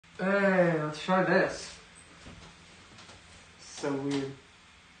Hey, let's try this. So weird.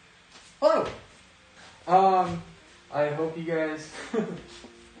 Hello. I hope you guys can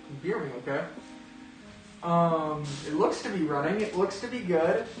hear me okay. It looks to be running. It looks to be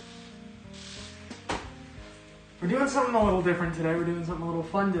good. We're doing something a little different today. We're doing something a little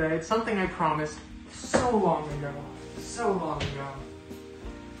fun today. It's something I promised so long ago. So long ago.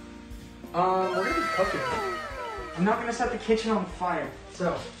 We're gonna be cooking. I'm not gonna set the kitchen on fire.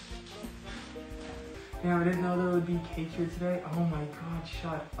 So, yeah, I didn't know there would be cake here today. Oh my god,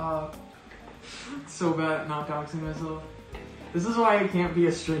 shut up. So bad at not doxing myself. This is why I can't be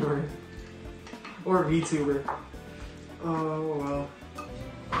a streamer. Or a VTuber. Oh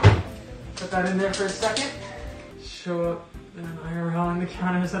well. Put that in there for a second. Show up in an IRL and the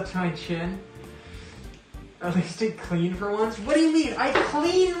counters up to my chin. At least it clean for once. What do you mean? I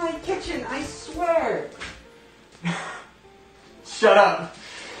clean my kitchen, I swear. Shut up.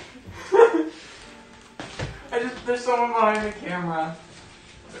 There's someone behind the camera.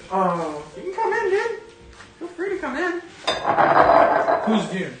 Oh, you can come in, dude. Feel free to come in. Who's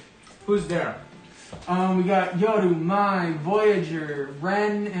there? Who's there? We got Yoru, Mai, Voyager,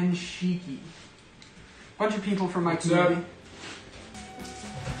 Ren, and Shiki. Bunch of people from my community.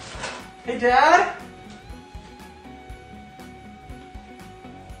 Hey, Dad.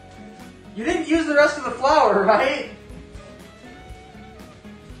 You didn't use the rest of the flour, right?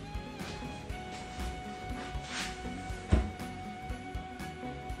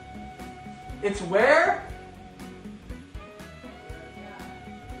 It's where?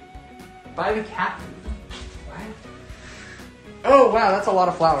 By the cat food. What? Oh, wow, that's a lot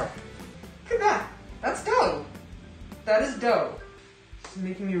of flour. Look at that. That's dough. That is dough. This is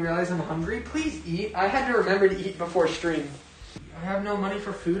making me realize I'm hungry. Please eat. I had to remember to eat before stream. I have no money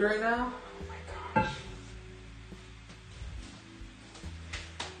for food right now. Oh my gosh.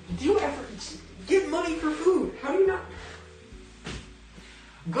 Do you ever get money for food? How do you not?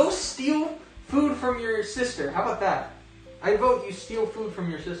 Go steal food from your sister. How about that? I vote you steal food from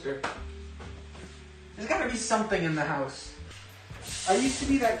your sister. There's gotta be something in the house. I used to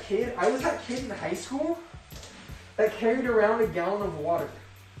be that kid. I was that kid in high school that carried around a gallon of water.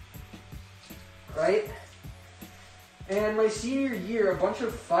 Right? And my senior year, a bunch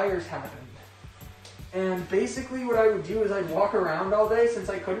of fires happened. And basically what I would do is I'd walk around all day since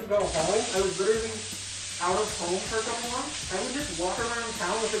I couldn't go home. I was literally out of home for a couple months. I would just walk around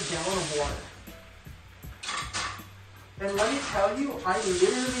town with a gallon of water. And let me tell you, I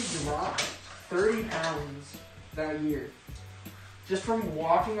literally dropped 30 pounds that year. Just from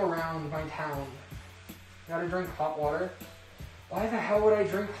walking around my town. Gotta drink hot water. Why the hell would I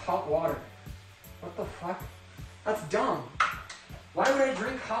drink hot water? What the fuck? That's dumb. Why would I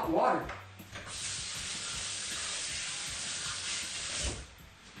drink hot water?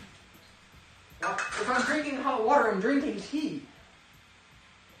 Well, if I'm drinking hot water, I'm drinking tea.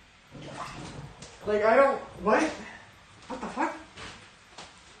 Like, I don't... What? What the fuck?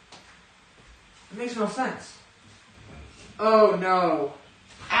 It makes no sense. Oh no.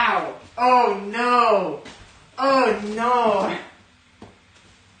 Ow. Oh no. Oh no.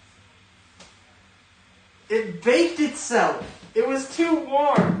 It baked itself. It was too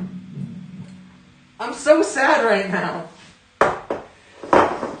warm. I'm so sad right now.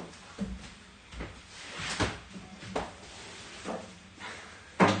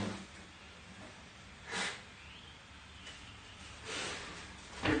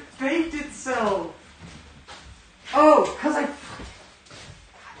 It baked itself. Oh, because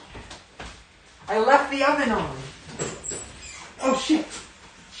I left the oven on. Oh shit.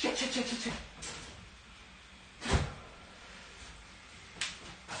 Shit.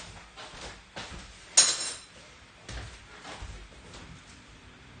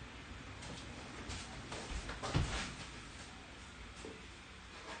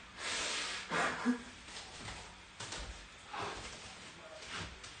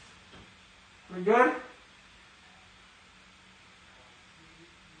 We good?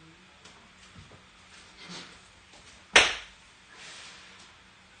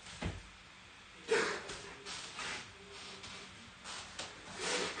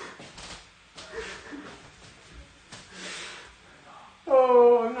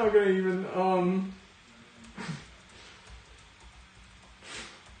 Oh, I'm not gonna even,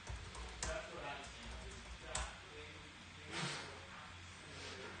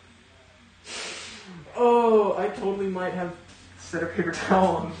 Oh, I totally might have set a paper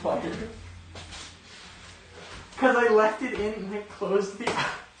towel on fire. Because I left it in and I closed the...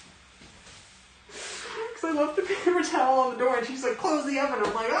 Because I left the paper towel on the door and she's like, close the oven.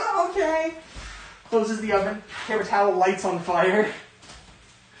 I'm like, oh, okay. Closes the oven. Paper towel lights on fire.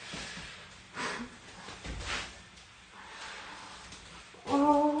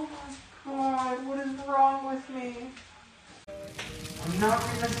 now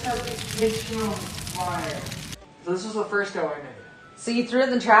I'm gonna set the kitchen on fire. So this is the first dough I made. So you threw it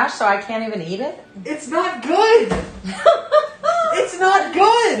in the trash so I can't even eat it? It's not good! It's not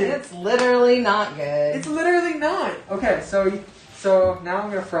good! It's literally not good. It's literally not. Okay, so now I'm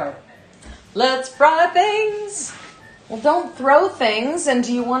gonna fry it. Let's fry things. Well, don't throw things. And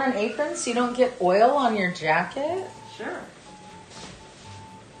do you want an apron so you don't get oil on your jacket? Sure.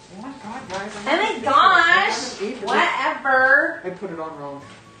 Oh my god, guys. Oh my gosh. Whatever. I put it on wrong.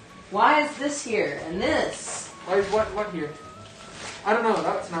 Why is this here and this? Why is what here? I don't know,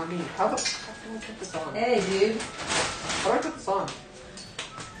 that's not me. How do I put this on? Hey, dude. How do I put this on?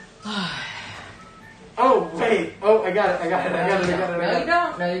 Oh, wait. Oh, I got it. No, you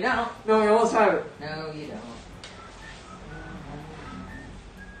don't. No, you don't. No, I almost have it. No, you don't.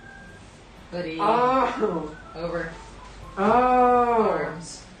 Hoodie. Oh. Over. Oh.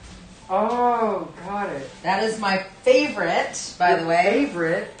 Arms. Oh, got it. That is my favorite, by the way.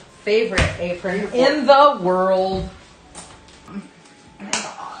 Favorite apron Beautiful. in the world. Oh my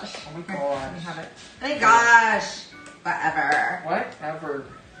gosh. Oh my Let me gosh. have it. Oh my gosh. Whatever. Whatever.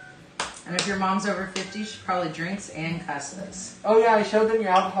 And if your mom's over 50, she probably drinks and cusses. Oh yeah, I showed them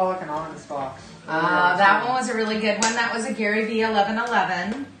your Alcoholic Anonymous box. That one was a really good one. That was a Gary V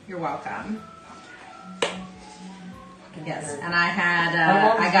 1111. You're welcome. Yes, and I had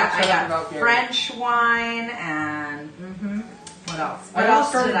I got French wine and what else? What else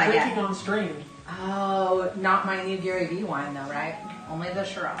started did I drinking get? on stream. Oh, not my new Gary V wine though, right? Only the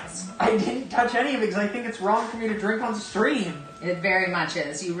Shiraz. I didn't touch any of it because I think it's wrong for me to drink on stream. It very much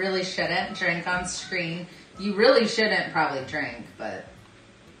is. You really shouldn't drink on screen. You really shouldn't probably drink, but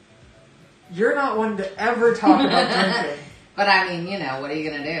You're not one to ever talk about drinking. but I mean, you know, what are you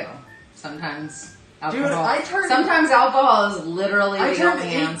gonna do? Sometimes alcohol. Dude, I turned. Sometimes alcohol is literally I the turned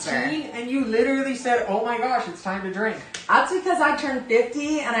only 18 answer. and you literally said, "Oh my gosh, it's time to drink." That's because I turned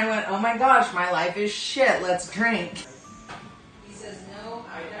 50 and I went, oh my gosh, my life is shit. Let's drink. He says no.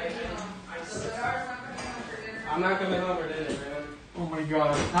 I'm not coming home for dinner, man. Oh my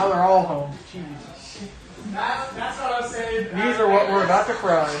god, now they're all home. Jesus. That's what I'm saying. These are what we're about to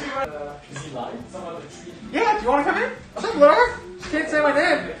fry. Is he lying? Someone treat. Yeah, do you want to come in? What's up, Laura? You can't say my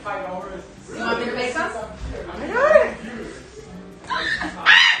name. $5. You want me to make some? I got it.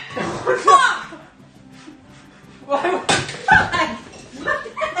 Why? What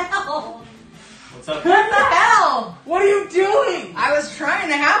the hell? What's up? What the hell? What are you doing? I was trying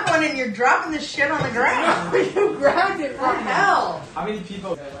to have one and you're dropping this shit on the ground. You grabbed it What from the me. hell? How many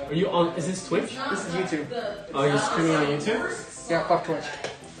people are you on? Is this Twitch? This is YouTube. Oh, you're streaming on YouTube? Yeah, fuck Twitch.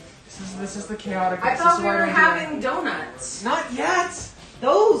 This is the chaotic. I this thought is we why I were don't do having donuts. it. Not yet.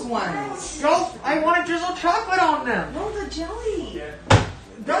 Those ones. Go. I want to drizzle chocolate on them. No, the jelly.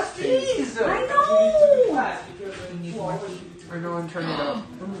 That's these. I know. I know. I'm turning it up.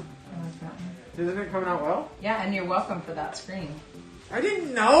 Isn't it coming out well? Yeah, and you're welcome for that screen. I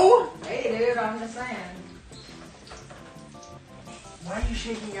didn't know. Hey, dude, I'm just saying. Why are you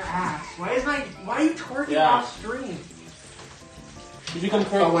shaking your ass? Why are you twerking Yeah. off stream? Did you come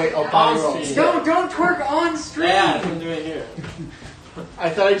Oh, wait, oh, on body roll. stream? Don't twerk on stream. Yeah, I can do it here. I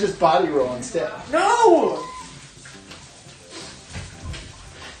thought I just body roll instead. No.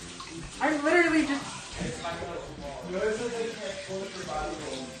 I'm literally just.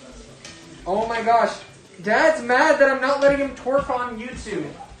 Oh my gosh. Dad's mad that I'm not letting him twerk on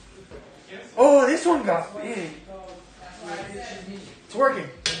YouTube. Oh, this one got big. It's working.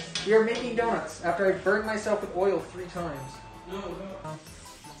 We are making donuts after I burned myself with oil 3 times.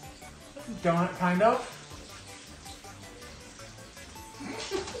 Donut, kind of. I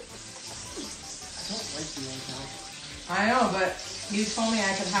don't like you right now. I know, but you told me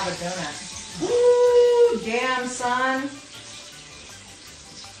I could have a donut. Woo! Damn, son.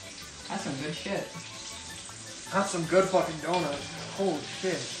 That's some good shit. That's some good fucking donuts. Holy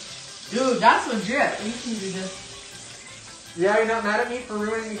shit. Dude, that's legit. You can do this. Yeah, you're not mad at me for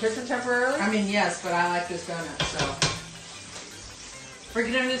ruining the kitchen temporarily? I mean, yes, but I like this donut, so.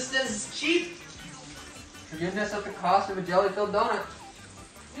 Forgiveness is cheap. Forgiveness at the cost of a jelly-filled donut.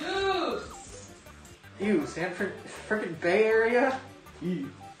 Dude! Ew, Stanford, freaking Bay Area? Ew.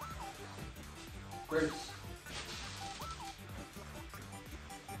 Gross.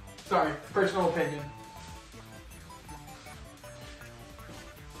 Sorry, personal opinion.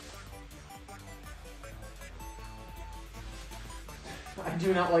 I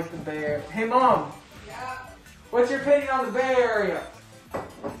do not like the Bay Area. Hey, Mom! Yeah. What's your opinion on the Bay Area? Piece of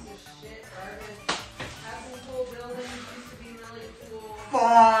shit, garbage. Has some cool buildings, used to be really cool.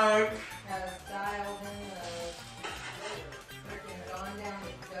 Fuck! Has dialed in the freaking gone down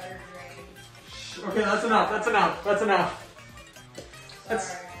the gutter drain. Okay, that's enough, that's enough, that's enough.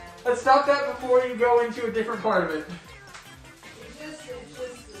 Let's stop that before you go into a different part of it. It's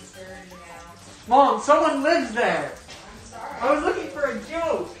just disturbing now. Mom, someone lives there. I'm sorry. I was looking for a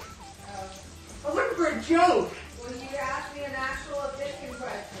joke. I was looking for a joke. When you ask me an actual eviction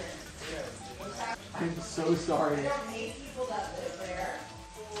question. I'm so sorry. I don't hate people that live there.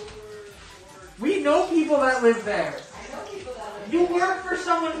 We know people that live there. I know people that live You there. work for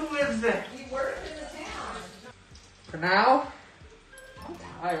someone who lives there. We work in the town. For now, I'm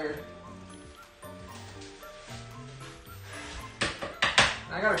tired.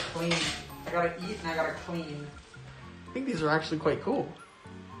 I gotta clean. I gotta eat and I gotta clean. I think these are actually quite cool.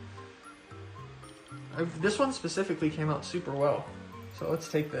 This one specifically came out super well. So let's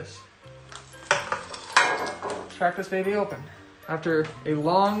take this. Crack this baby open. After a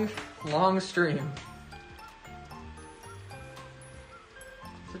long, long stream.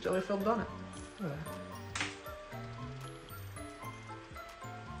 It's a jelly-filled donut. Look at that.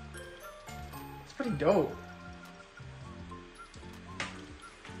 It's pretty dope.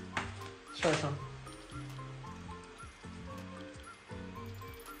 Let's try some.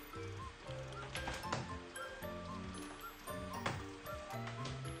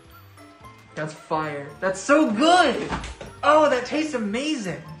 That's fire. That's so good! Oh, that tastes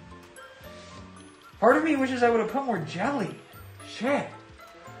amazing! Part of me wishes I would have put more jelly. Shit.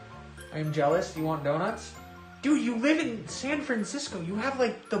 I am jealous. You want donuts? Dude, you live in San Francisco. You have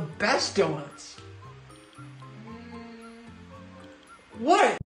like the best donuts.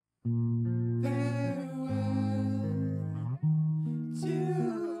 What?